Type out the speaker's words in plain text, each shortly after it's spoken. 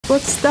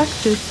What's that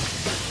dude?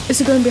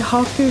 Is it gonna be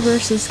Haku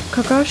versus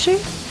Kakashi?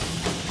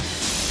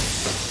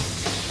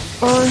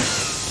 Or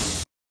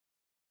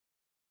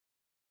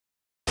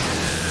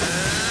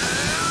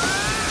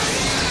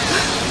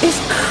is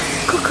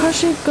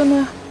Kakashi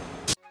gonna...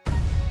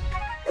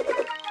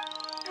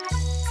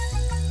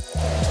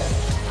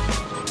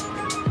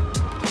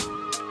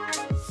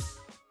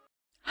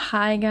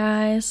 Hi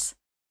guys,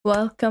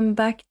 welcome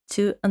back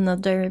to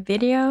another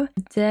video.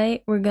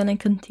 Today we're gonna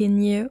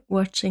continue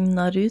watching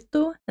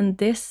Naruto and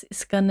this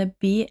is gonna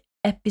be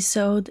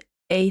episode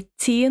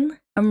 18.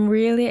 I'm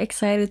really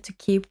excited to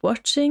keep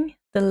watching.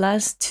 The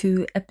last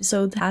two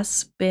episodes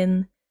has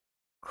been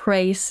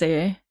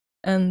crazy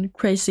and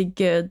crazy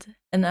good,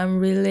 and I'm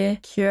really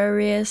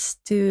curious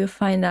to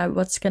find out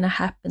what's gonna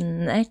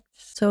happen next.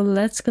 So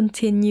let's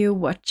continue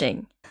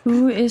watching.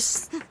 Who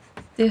is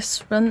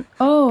this run?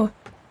 Oh,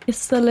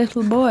 it's the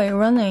little boy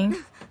running.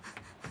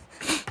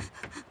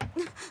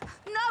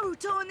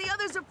 Naruto and the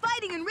others are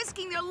fighting and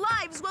risking their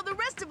lives while the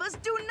rest of us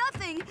do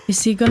nothing.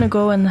 Is he gonna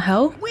go and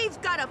help? We've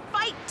got to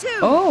fight too.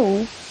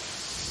 Oh.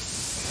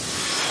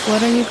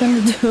 What are you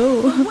gonna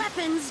do?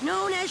 Weapons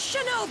known as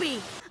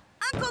shinobi.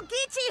 Uncle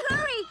Geechee,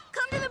 hurry!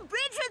 Come to the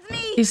bridge with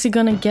me. Is he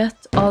gonna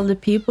get all the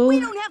people? We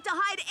don't have to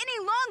hide any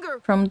longer.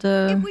 From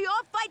the if we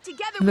all fight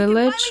together,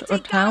 village we can or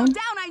town?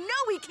 down. I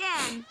know we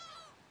can.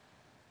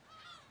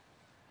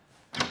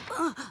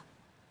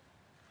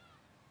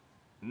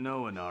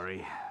 No,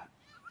 Inari.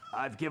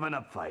 I've given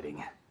up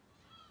fighting.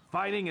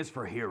 Fighting is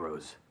for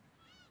heroes.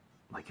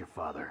 Like your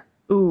father.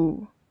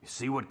 Ooh. You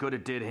see what good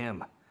it did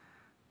him?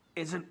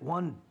 Isn't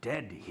one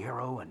dead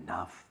hero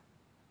enough?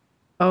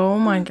 Oh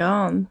my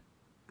god.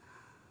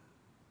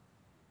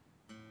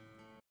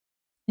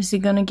 Is he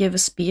gonna give a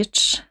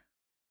speech?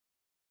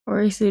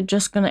 Or is he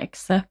just gonna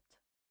accept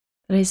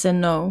that he said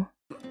no?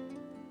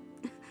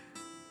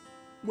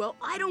 Well,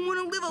 I don't want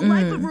to live a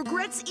life of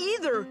regrets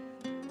either.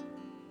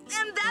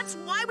 And that's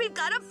why we've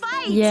got to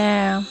fight.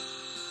 Yeah.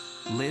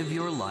 Live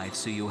your life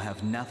so you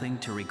have nothing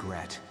to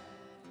regret.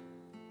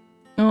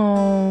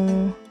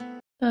 Oh,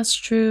 that's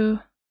true.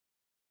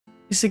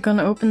 Is he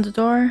gonna open the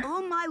door?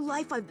 All my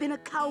life I've been a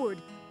coward.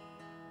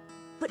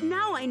 But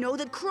now I know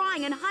that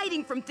crying and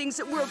hiding from things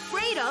that we're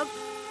afraid of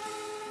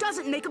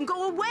doesn't make them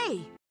go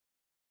away.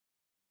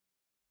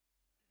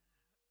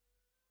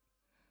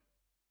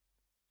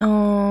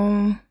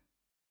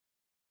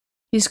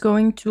 He's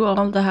going to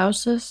all the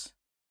houses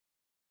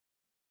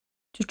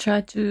to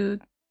try to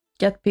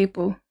get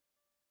people.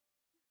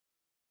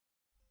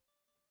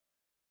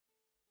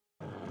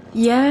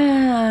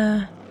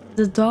 Yeah,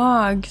 the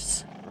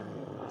dogs.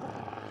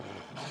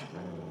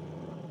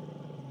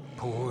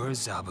 Poor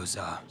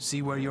Zabuza.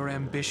 See where your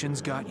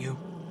ambitions got you?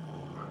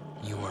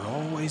 You were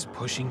always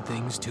pushing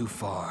things too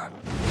far.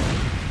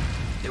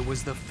 There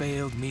was the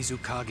failed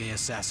Mizukage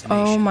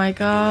assassination. Oh my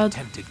god. And your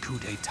attempted coup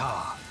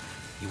d'etat.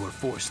 You were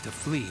forced to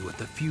flee with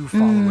the few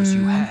followers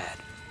you had.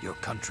 Your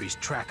country's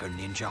tracker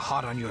ninja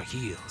hot on your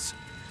heels.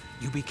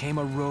 You became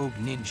a rogue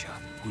ninja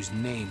whose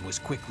name was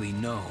quickly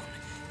known,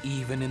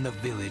 even in the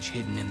village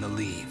hidden in the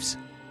leaves.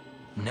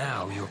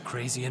 Now you're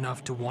crazy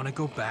enough to want to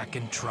go back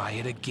and try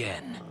it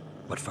again.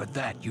 But for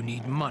that you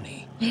need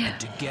money. Yeah. And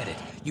to get it,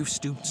 you've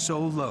stooped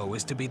so low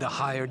as to be the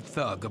hired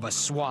thug of a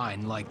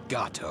swine like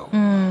Gato.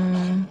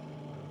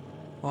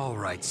 All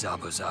right,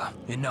 Zabuza,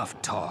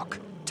 enough talk.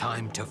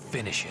 Time to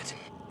finish it.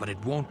 But it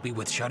won't be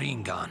with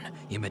Sharingan,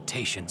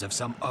 imitations of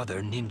some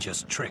other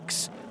ninja's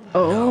tricks.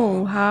 Oh,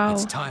 No, how?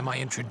 It's time I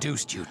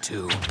introduced you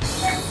to...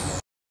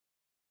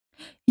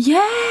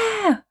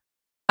 Yeah!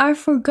 I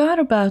forgot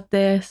about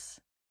this.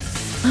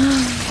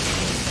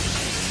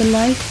 The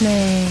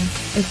lightning.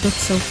 It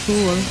looks so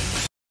cool.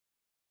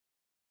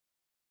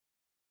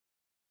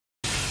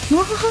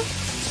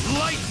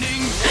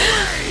 Lightning!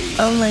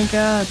 Oh my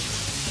god.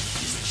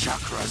 His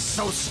chakra is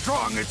so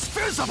strong it's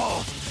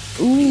visible!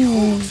 Ooh. He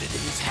holds it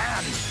in his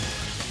hand.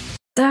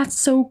 That's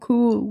so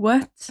cool.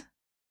 What?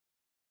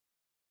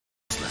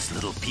 Useless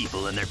little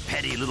people and their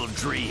petty little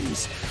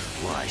dreams.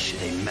 Why should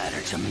they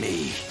matter to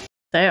me?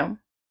 Damn.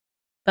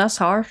 That's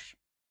harsh.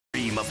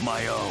 Dream of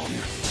my own.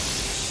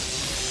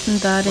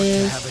 That But to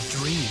is... have a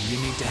dream, you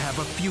need to have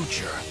a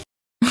future.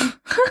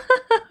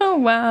 Oh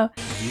wow.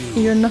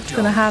 You're not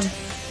gonna don't. have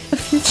a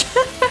future.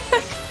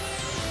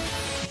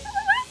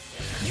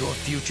 Your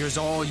future's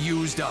all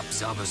used up,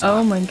 Zabuza.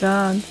 Oh my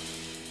god.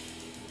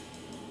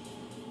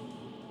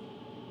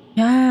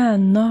 Yeah,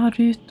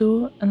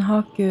 Naruto and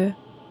Haku.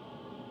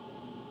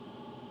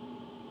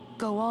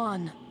 Go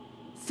on.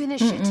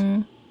 Finish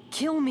it.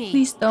 Kill me.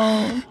 Please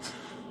don't.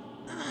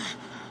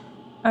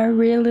 I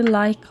really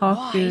like Haku.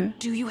 Why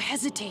do you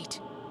hesitate?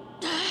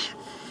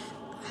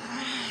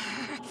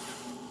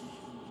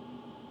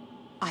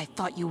 I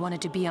thought you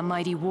wanted to be a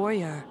mighty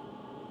warrior.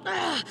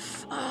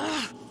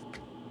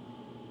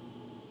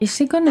 Is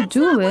he gonna That's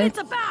do not what it? it's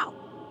about.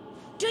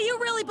 Do you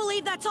really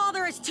believe that's all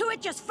there is to it?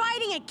 Just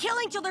fighting and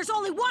killing till there's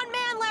only one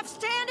man left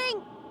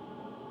standing?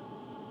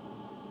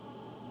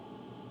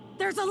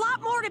 There's a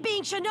lot more to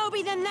being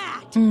shinobi than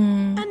that.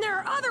 And there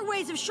are other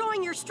ways of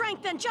showing your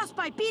strength than just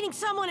by beating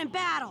someone in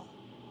battle.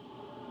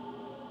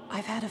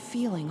 I've had a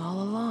feeling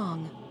all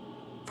along,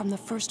 from the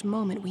first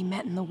moment we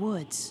met in the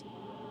woods.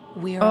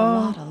 We're a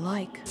lot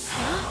alike.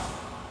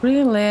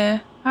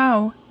 Really?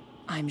 How?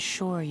 I'm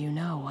sure you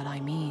know what I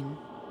mean.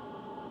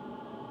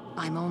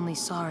 I'm only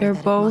sorry You're that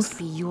it both must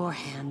be your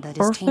hand that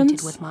is orphans?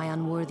 tainted with my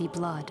unworthy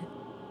blood.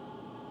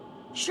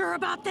 Sure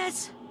about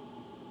this?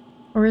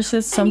 Or is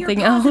it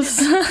something And you're else?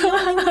 positive it's the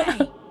only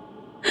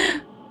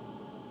way?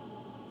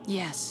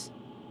 Yes.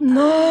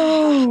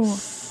 No!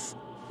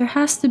 There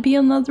has to be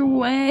another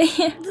way.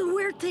 The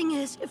weird thing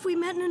is, if we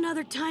met in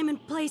another time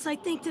and place, I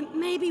think that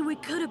maybe we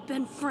could have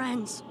been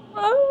friends.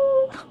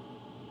 Oh.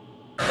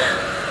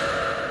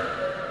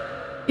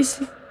 Is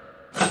he...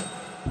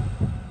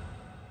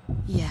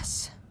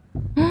 Yes,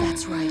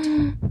 that's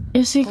right.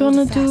 Is he Hold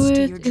gonna fast do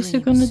to it? your Is he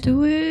dreams. gonna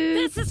do it?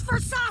 This is for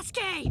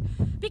Sasuke!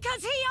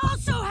 Because he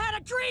also had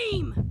a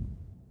dream!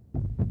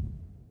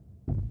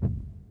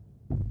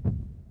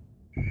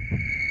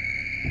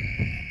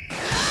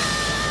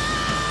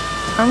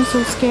 I'm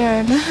so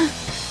scared.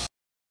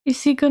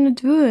 Is he gonna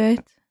do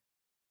it?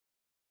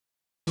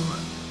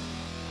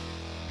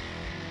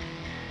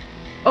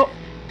 Oh!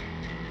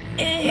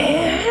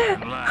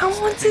 I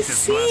want to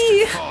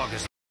see!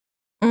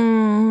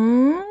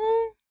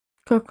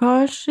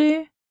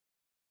 Kakashi?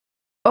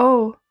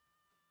 Oh.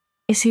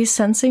 Is he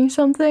sensing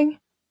something?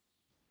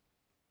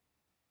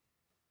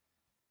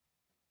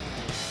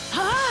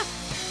 Huh?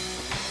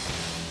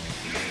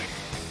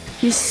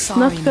 He's Sorry,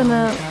 not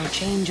gonna Naruto,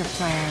 change of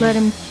plan. let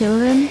him kill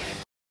him?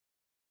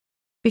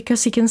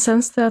 Because he can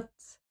sense that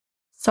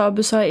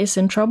Sabusa is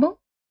in trouble?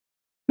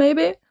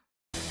 Maybe?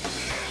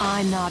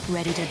 I'm not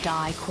ready to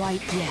die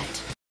quite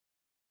yet.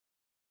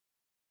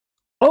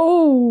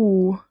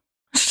 Oh!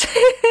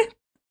 Shit!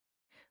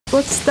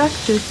 What's that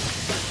do?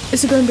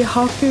 Is it gonna be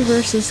Haku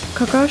versus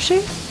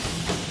Kakashi?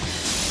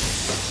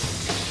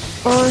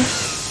 Or...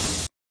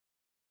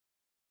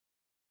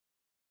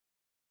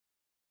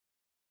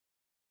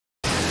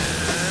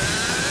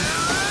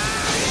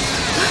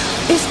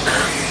 is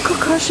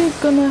Kakashi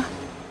gonna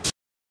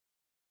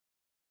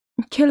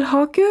kill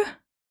Haku?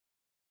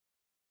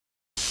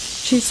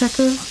 She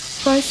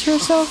sacrificed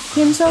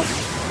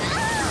himself?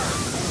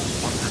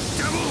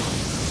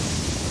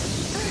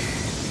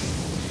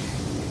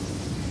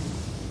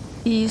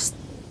 Please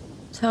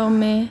tell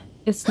me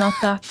it's not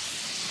that.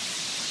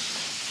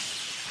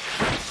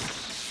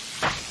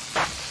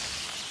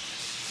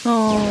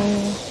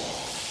 Oh.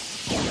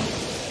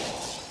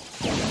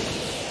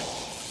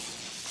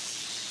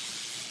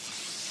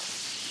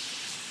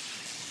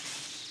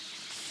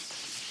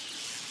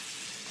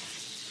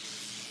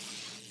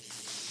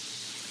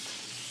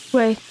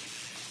 Wait.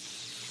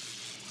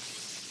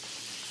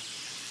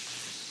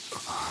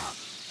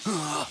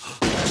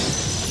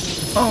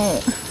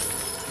 Oh.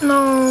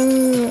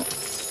 No.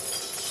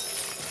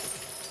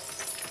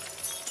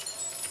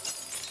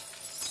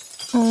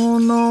 Oh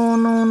no,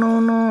 no, no,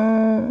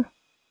 no.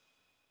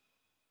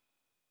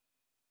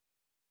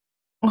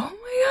 Oh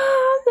my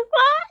god,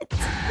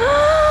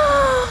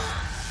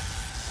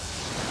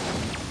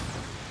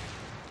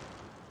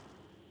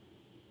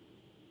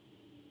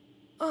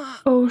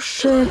 what? Oh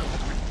shit.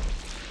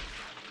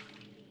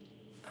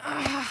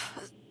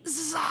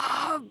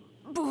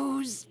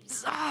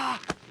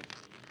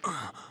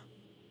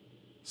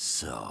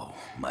 So,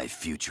 my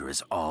future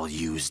is all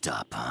used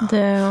up, huh?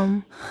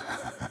 Damn.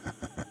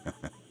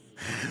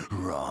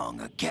 Wrong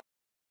again.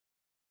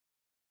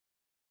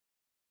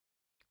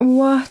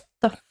 What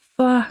the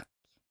fuck?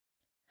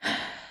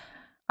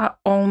 I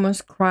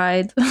almost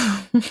cried.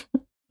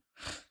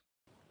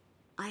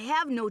 I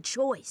have no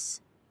choice.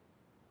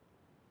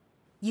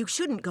 You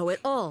shouldn't go at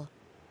all.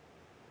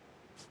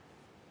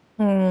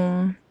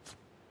 Oh.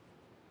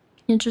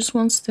 He just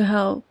wants to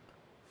help.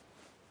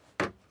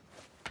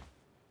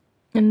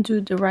 And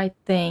do the right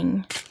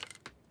thing.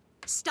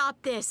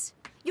 Stop this.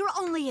 You're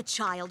only a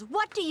child.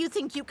 What do you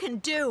think you can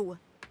do?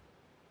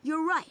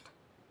 You're right.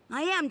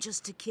 I am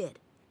just a kid.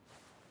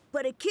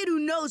 But a kid who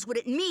knows what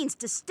it means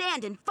to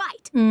stand and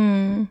fight.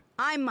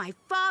 I'm my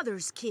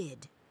father's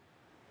kid.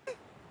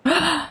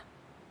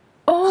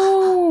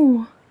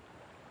 Oh!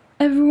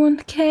 Everyone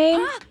came?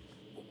 Huh?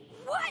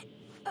 What?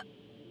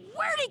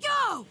 Where'd he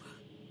go?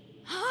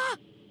 Huh?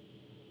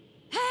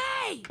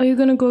 Hey! Are you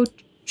gonna go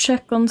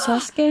check on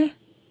Sasuke?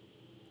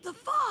 The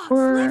fog's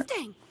Or-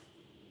 lifting.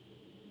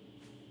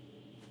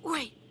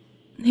 Wait,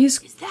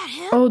 He's... is that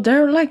him? Oh,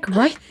 they're like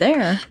right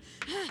there.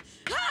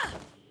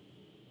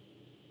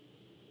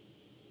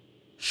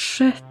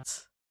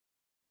 Shit.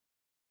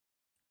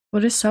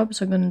 What is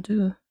Sabusa gonna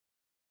do?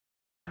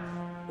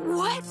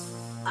 What?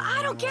 I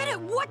don't get it.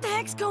 What the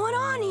heck's going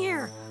on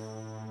here?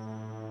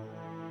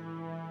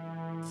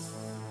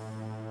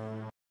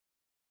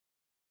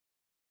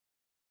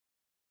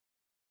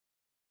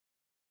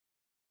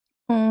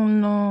 Oh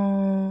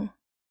no.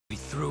 He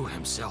threw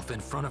himself in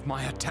front of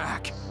my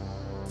attack.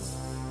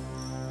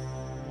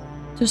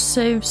 To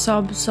save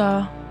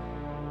Sabusa.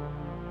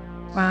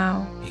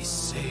 Wow. He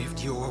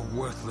saved your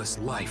worthless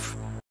life.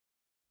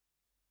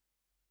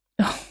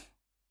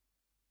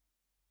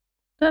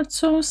 That's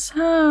so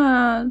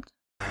sad.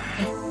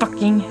 I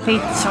fucking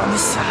hate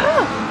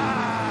Sara.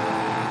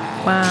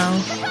 Wow,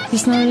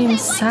 he's not even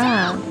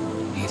sad.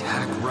 He'd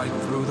hack right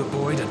through the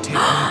boy to take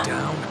me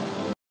down.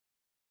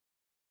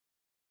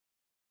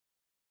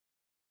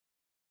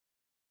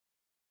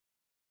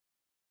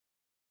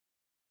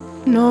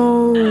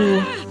 No.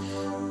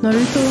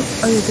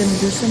 Naruto, are you gonna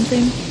do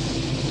something?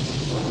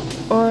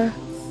 Or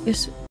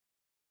is...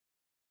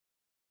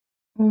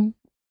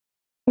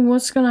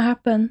 What's gonna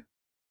happen?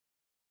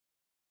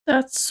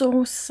 That's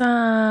so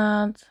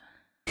sad.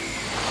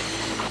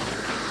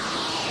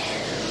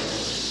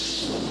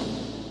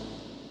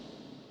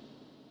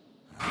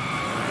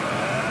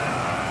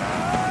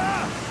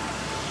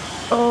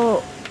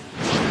 Oh,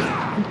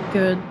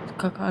 good,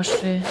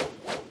 Kakashi.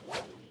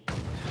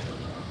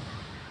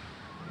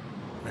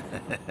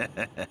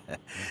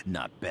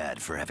 Not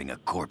bad for having a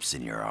corpse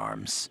in your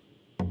arms.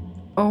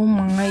 Oh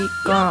my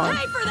god.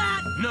 Pay for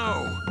that!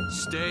 No!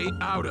 Stay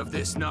out of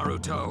this,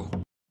 Naruto!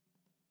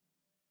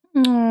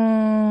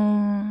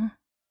 Aww.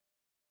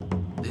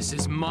 This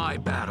is my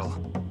battle.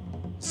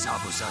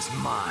 Zabuza's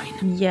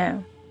mine.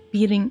 Yeah,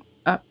 beating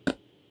up.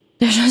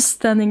 They're just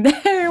standing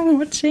there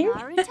watching.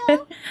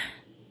 Naruto?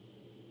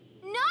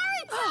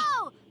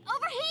 Naruto!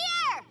 Over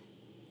here!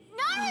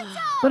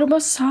 Naruto! What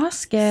about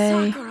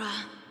Sasuke? Sakura.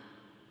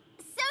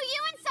 So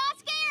you and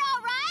Sasuke are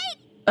alright?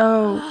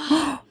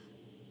 Oh.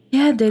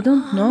 Yeah, they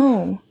don't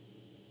know.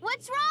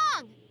 What's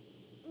wrong?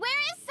 Where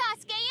is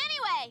Sasuke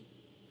anyway?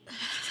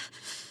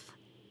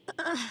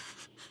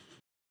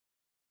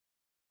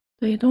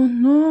 They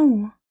don't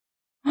know.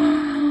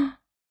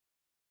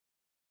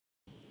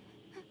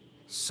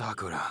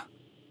 Sakura.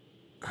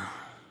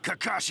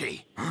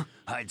 Kakashi!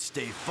 I'd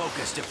stay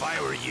focused if I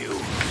were you.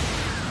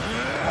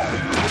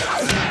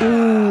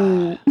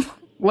 Ooh.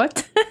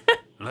 What?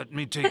 Let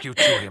me take you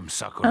to him,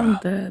 Sakura. I'm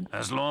dead.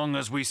 As long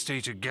as we stay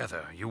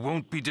together, you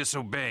won't be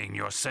disobeying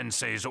your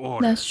sensei's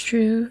orders. That's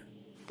true.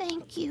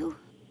 Thank you.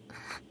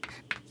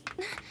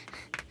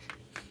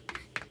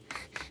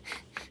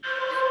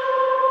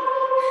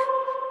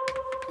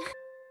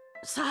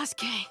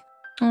 Sasuke.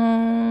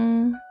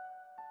 Oh.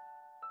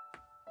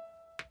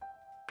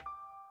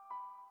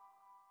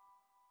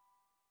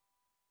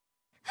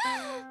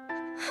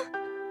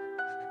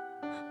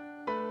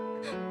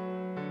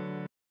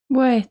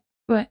 Wait.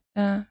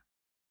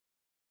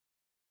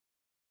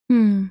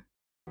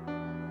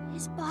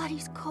 His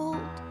body's cold.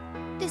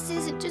 This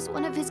isn't just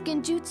one of his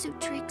genjutsu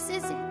tricks,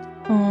 is it?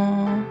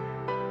 Oh.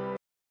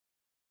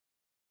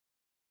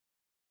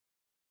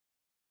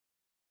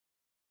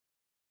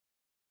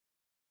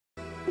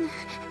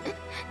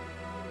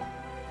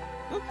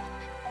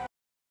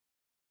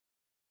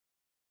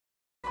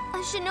 A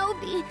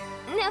shinobi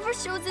never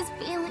shows his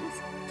feelings,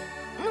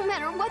 no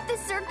matter what the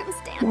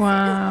circumstances.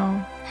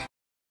 Wow.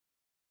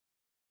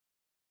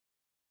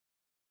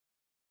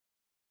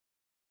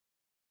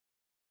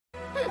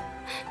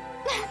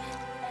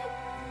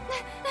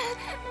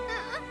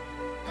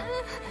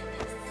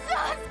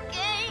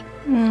 Sasuke!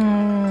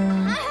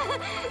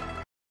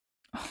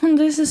 Oh,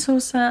 this is so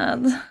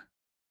sad.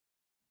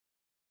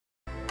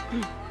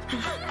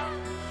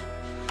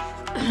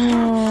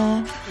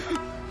 Oh.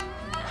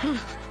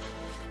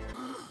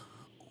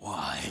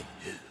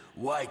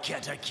 Why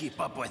can't I keep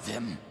up with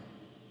him?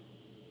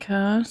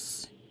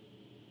 'Cause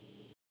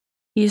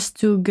he's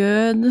too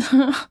good.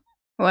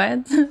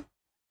 What?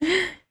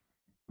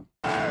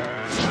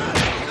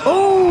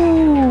 Oh!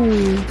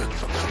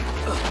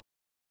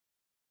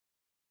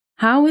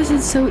 How is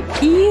it so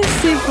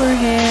easy for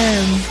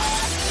him?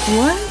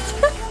 What?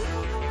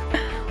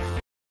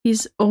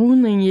 He's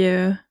owning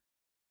you.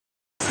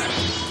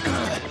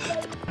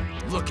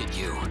 Look at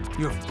you.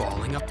 You're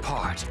falling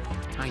apart.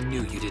 I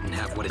knew you didn't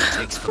have what it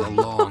takes for the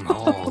long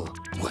haul.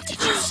 What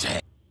did you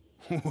say?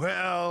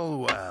 Well,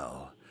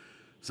 well.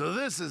 So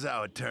this is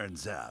how it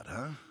turns out,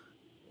 huh?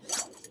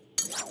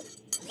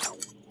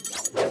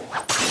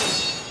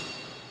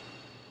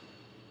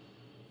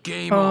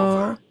 Game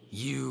over.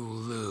 You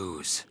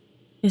lose.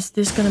 Is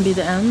this gonna be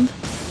the end?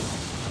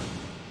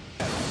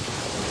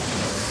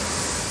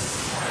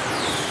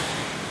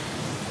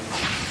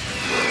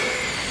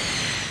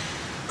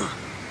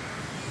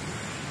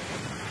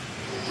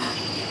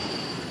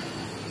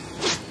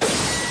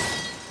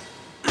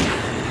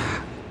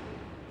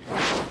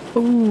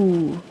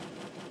 Ooh.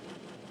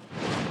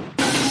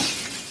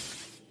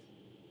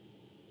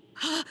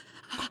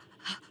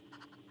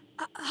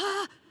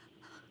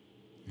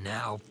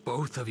 Now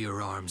both of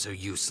your arms are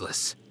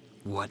useless.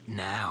 What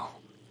now?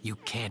 You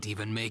can't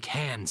even make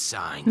hand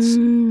signs.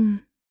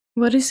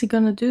 What is he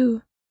gonna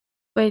do?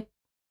 Wait,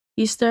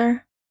 he's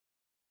there?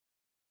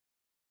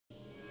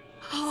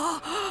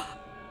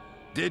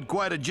 Did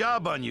quite a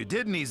job on you,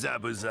 didn't he,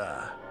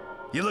 Zabuza?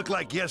 You look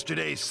like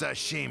yesterday's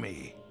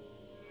sashimi.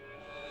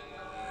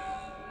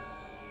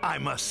 I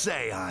must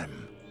say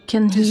I'm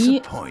Can he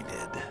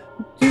disappointed.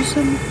 do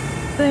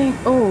something?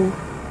 Oh.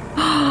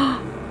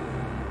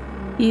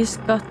 He's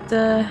got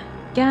the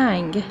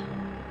gang.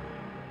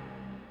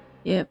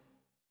 Yep.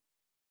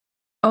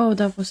 Oh,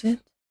 that was it.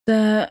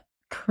 The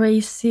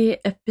crazy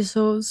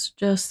episodes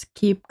just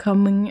keep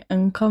coming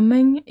and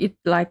coming. It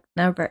like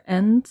never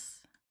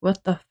ends.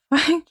 What the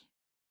fuck?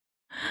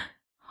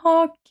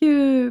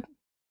 Haku.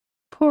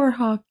 Poor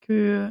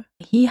Haku.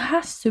 He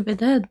has to be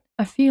dead.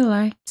 I feel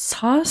like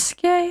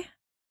Sasuke?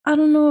 I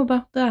don't know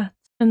about that.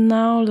 And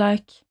now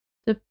like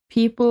the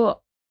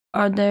people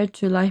are there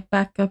to like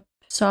back up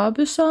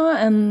Sabusa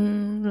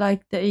and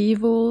like the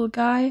evil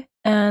guy,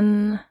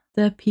 and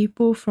the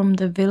people from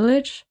the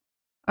village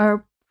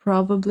are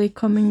probably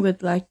coming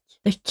with like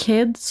the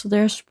kids, so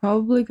there's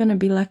probably gonna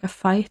be like a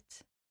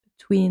fight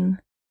between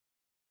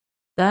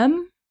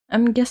them,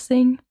 I'm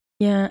guessing.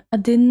 Yeah, I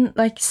didn't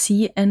like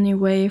see any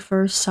way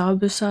for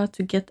Sabusa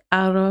to get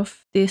out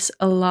of this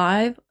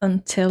alive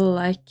until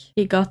like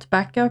he got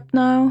back up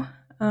now.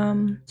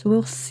 So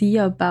we'll see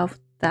about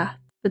that.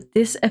 But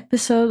this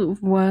episode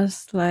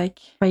was like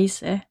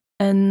crazy,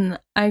 and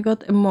I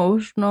got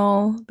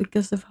emotional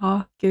because of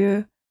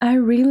Haku. I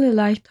really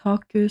liked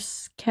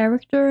Haku's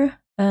character,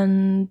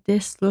 and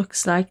this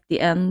looks like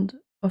the end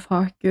of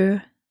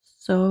Haku.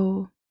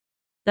 So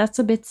that's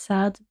a bit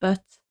sad,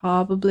 but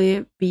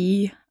probably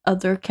be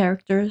other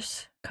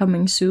characters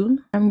coming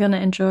soon I'm gonna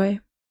enjoy.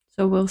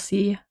 So we'll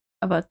see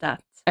about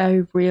that.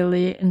 I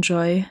really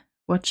enjoy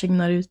watching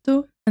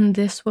Naruto. And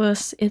this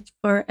was it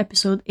for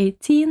episode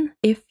 18.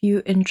 If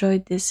you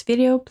enjoyed this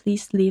video,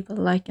 please leave a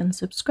like and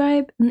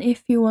subscribe. And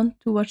if you want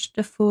to watch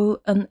the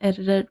full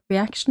unedited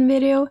reaction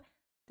video,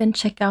 then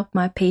check out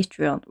my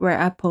Patreon, where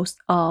I post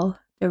all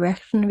the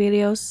reaction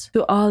videos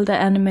to all the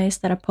animes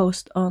that I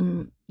post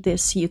on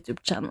this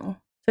YouTube channel.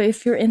 So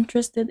if you're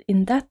interested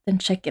in that, then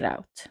check it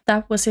out.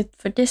 That was it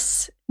for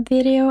this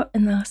video,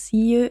 and I'll see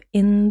you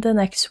in the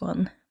next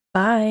one.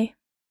 Bye!